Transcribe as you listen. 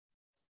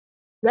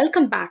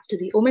Welcome back to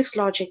the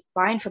OmicsLogic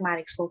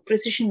Bioinformatics for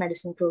Precision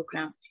Medicine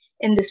program.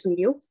 In this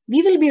video,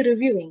 we will be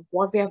reviewing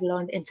what we have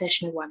learned in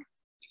session 1.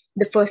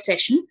 The first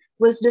session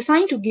was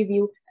designed to give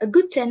you a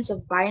good sense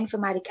of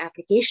bioinformatic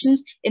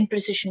applications in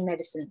precision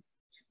medicine.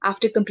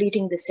 After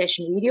completing this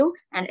session video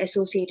and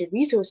associated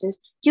resources,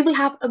 you will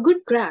have a good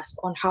grasp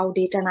on how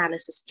data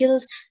analysis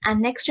skills and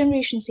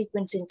next-generation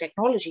sequencing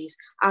technologies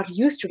are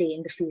used today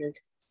in the field.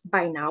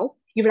 By now,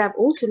 you will have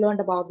also learned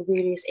about the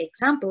various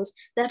examples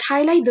that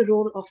highlight the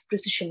role of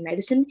precision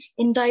medicine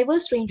in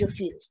diverse range of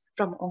fields,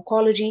 from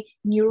oncology,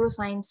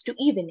 neuroscience, to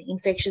even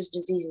infectious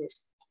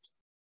diseases.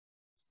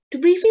 To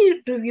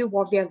briefly review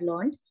what we have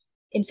learned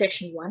in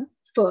session 1,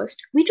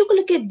 first, we took a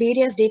look at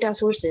various data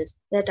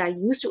sources that are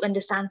used to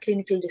understand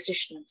clinical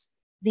decisions.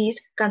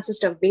 These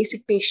consist of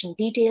basic patient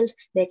details,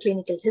 their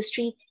clinical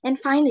history, and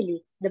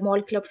finally, the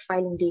molecular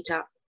profiling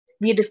data.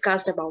 We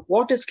discussed about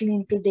what is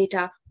clinical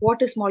data,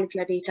 what is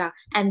molecular data,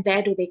 and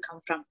where do they come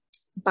from.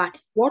 But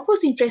what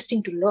was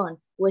interesting to learn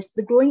was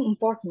the growing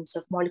importance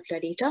of molecular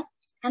data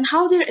and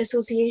how their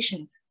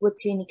association with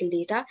clinical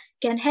data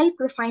can help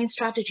refine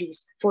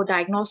strategies for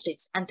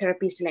diagnostics and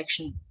therapy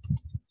selection.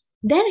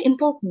 Their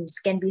importance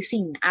can be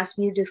seen as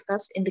we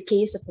discussed in the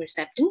case of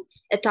Herceptin,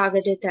 a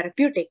targeted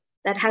therapeutic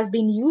that has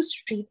been used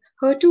to treat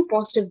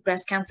HER2-positive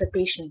breast cancer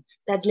patients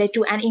that led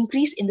to an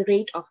increase in the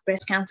rate of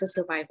breast cancer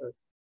survival.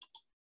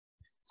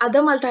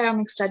 Other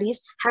multi-omic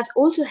studies has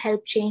also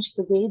helped change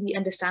the way we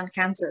understand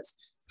cancers.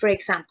 For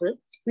example,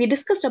 we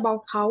discussed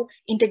about how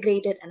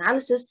integrated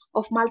analysis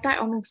of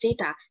multi-omics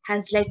data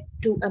has led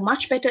to a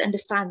much better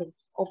understanding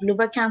of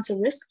liver cancer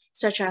risk,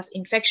 such as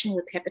infection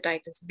with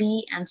hepatitis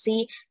B and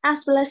C,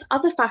 as well as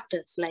other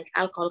factors like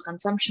alcohol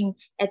consumption,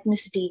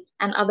 ethnicity,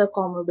 and other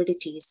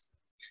comorbidities.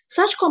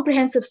 Such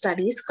comprehensive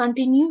studies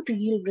continue to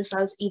yield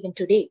results even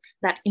today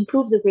that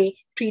improve the way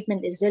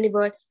treatment is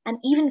delivered and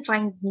even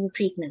find new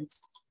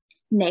treatments.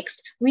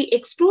 Next, we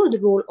explore the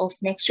role of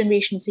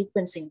next-generation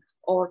sequencing,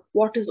 or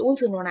what is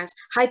also known as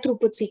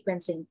high-throughput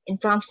sequencing, in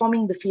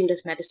transforming the field of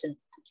medicine.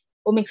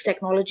 Omics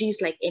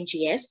technologies like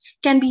NGS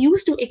can be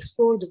used to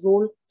explore the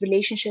role,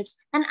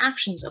 relationships, and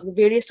actions of the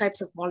various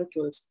types of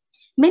molecules.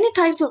 Many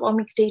types of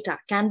omics data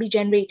can be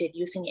generated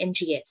using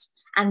NGS,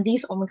 and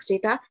these omics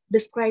data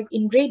describe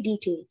in great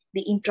detail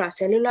the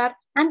intracellular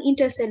and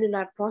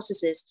intercellular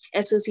processes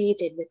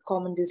associated with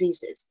common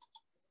diseases.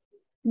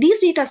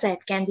 These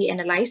datasets can be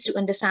analyzed to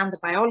understand the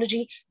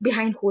biology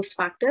behind host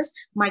factors,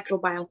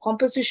 microbiome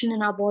composition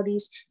in our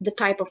bodies, the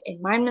type of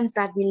environments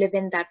that we live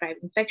in that drive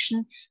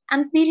infection,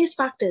 and various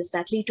factors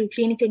that lead to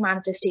clinical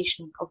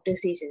manifestation of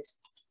diseases.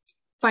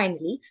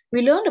 Finally,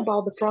 we learned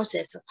about the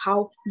process of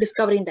how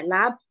discovery in the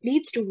lab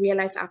leads to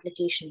real-life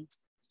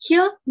applications.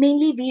 Here,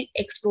 mainly we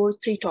explore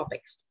 3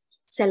 topics: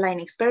 cell line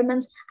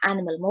experiments,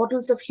 animal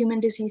models of human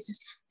diseases,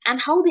 and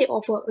how they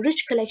offer a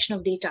rich collection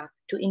of data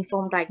to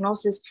inform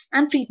diagnosis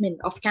and treatment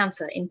of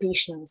cancer in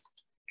patients.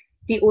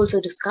 We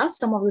also discussed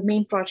some of the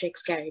main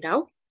projects carried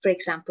out, for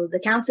example, the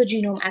Cancer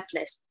Genome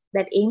Atlas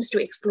that aims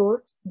to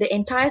explore the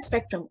entire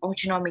spectrum of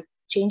genomic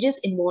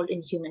changes involved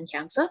in human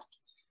cancer.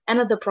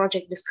 Another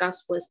project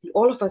discussed was the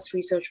All of Us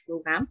research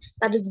program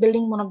that is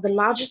building one of the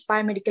largest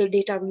biomedical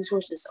data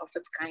resources of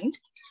its kind.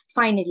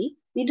 Finally,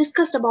 we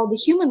discussed about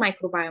the Human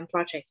Microbiome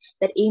project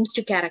that aims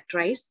to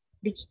characterize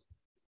the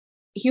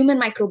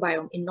human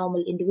microbiome in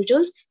normal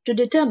individuals to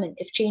determine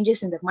if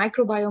changes in the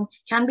microbiome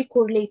can be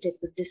correlated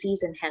with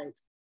disease and health.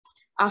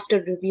 After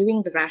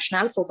reviewing the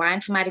rationale for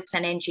bioinformatics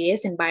and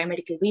NGS in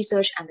biomedical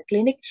research and the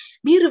clinic,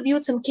 we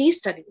reviewed some case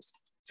studies.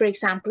 For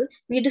example,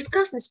 we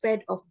discussed the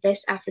spread of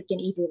West African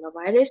Ebola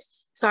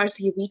virus,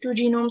 SARS-CoV-2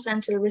 genomes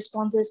and cell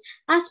responses,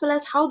 as well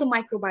as how the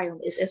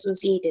microbiome is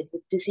associated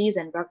with disease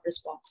and drug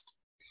response.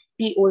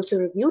 We also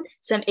reviewed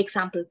some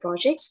example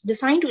projects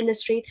designed to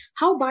illustrate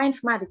how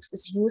bioinformatics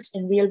is used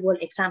in real-world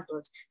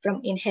examples, from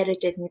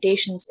inherited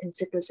mutations in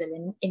sickle cell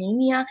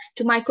anemia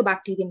to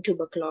Mycobacterium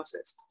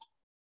tuberculosis.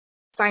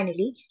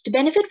 Finally, to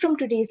benefit from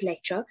today's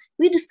lecture,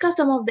 we discuss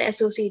some of the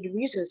associated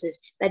resources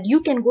that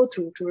you can go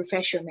through to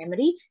refresh your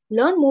memory,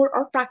 learn more,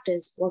 or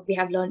practice what we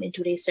have learned in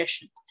today's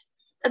session.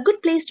 A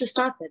good place to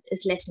start with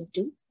is Lesson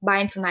 2,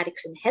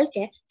 Bioinformatics in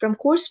Healthcare, from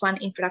Course 1,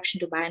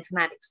 Introduction to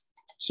Bioinformatics.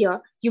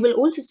 Here, you will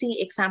also see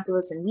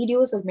examples and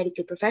videos of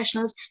medical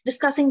professionals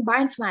discussing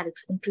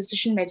bioinformatics in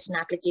precision medicine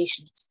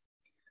applications.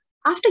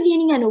 After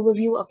gaining an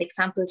overview of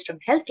examples from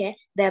healthcare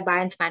where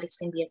bioinformatics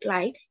can be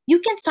applied, you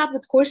can start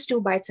with Course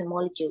 2, Bytes and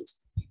Molecules.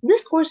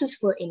 This course is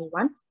for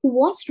anyone who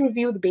wants to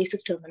review the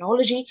basic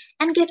terminology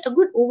and get a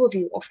good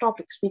overview of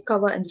topics we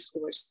cover in this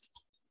course.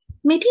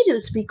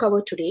 Materials we cover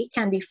today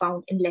can be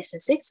found in Lesson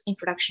 6,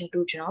 Introduction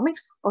to Genomics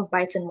of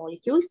Bytes and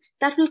Molecules,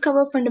 that will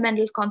cover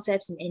fundamental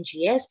concepts in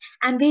NGS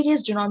and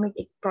various genomic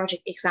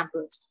project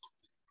examples.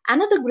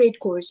 Another great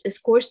course is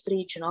Course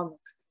 3,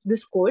 Genomics.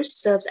 This course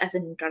serves as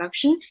an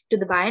introduction to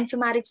the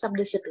bioinformatics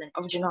subdiscipline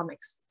of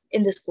genomics.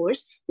 In this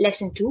course,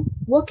 Lesson 2,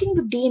 Working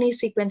with DNA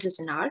Sequences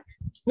in R,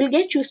 will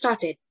get you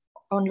started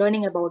on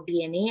learning about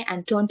DNA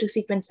and turn to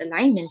sequence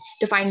alignment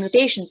to find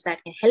mutations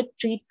that can help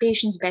treat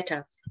patients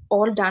better,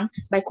 all done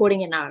by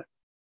coding in R.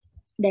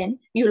 Then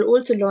you'll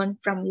also learn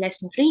from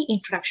Lesson 3,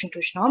 Introduction to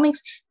Genomics,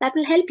 that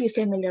will help you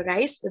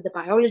familiarize with the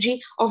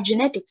biology of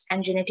genetics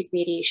and genetic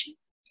variation.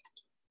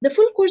 The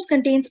full course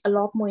contains a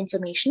lot more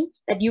information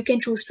that you can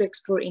choose to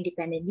explore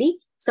independently.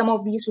 Some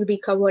of these will be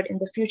covered in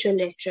the future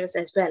lectures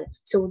as well,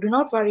 so do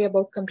not worry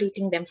about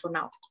completing them for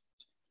now.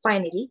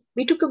 Finally,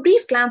 we took a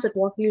brief glance at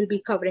what we will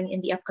be covering in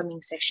the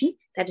upcoming session,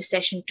 that is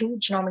Session 2,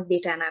 Genomic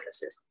Data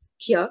Analysis.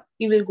 Here,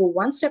 we will go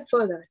one step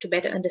further to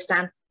better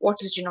understand what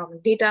is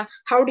genomic data,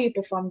 how do you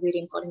perform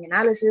variant calling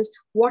analysis,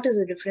 what is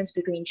the difference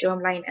between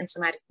germline and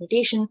somatic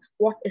mutation,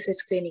 what is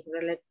its clinical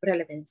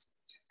relevance.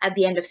 At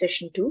the end of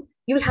Session 2,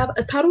 you will have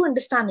a thorough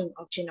understanding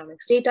of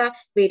genomics data,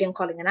 variant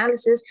calling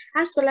analysis,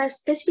 as well as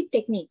specific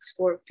techniques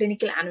for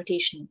clinical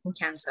annotation in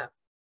cancer.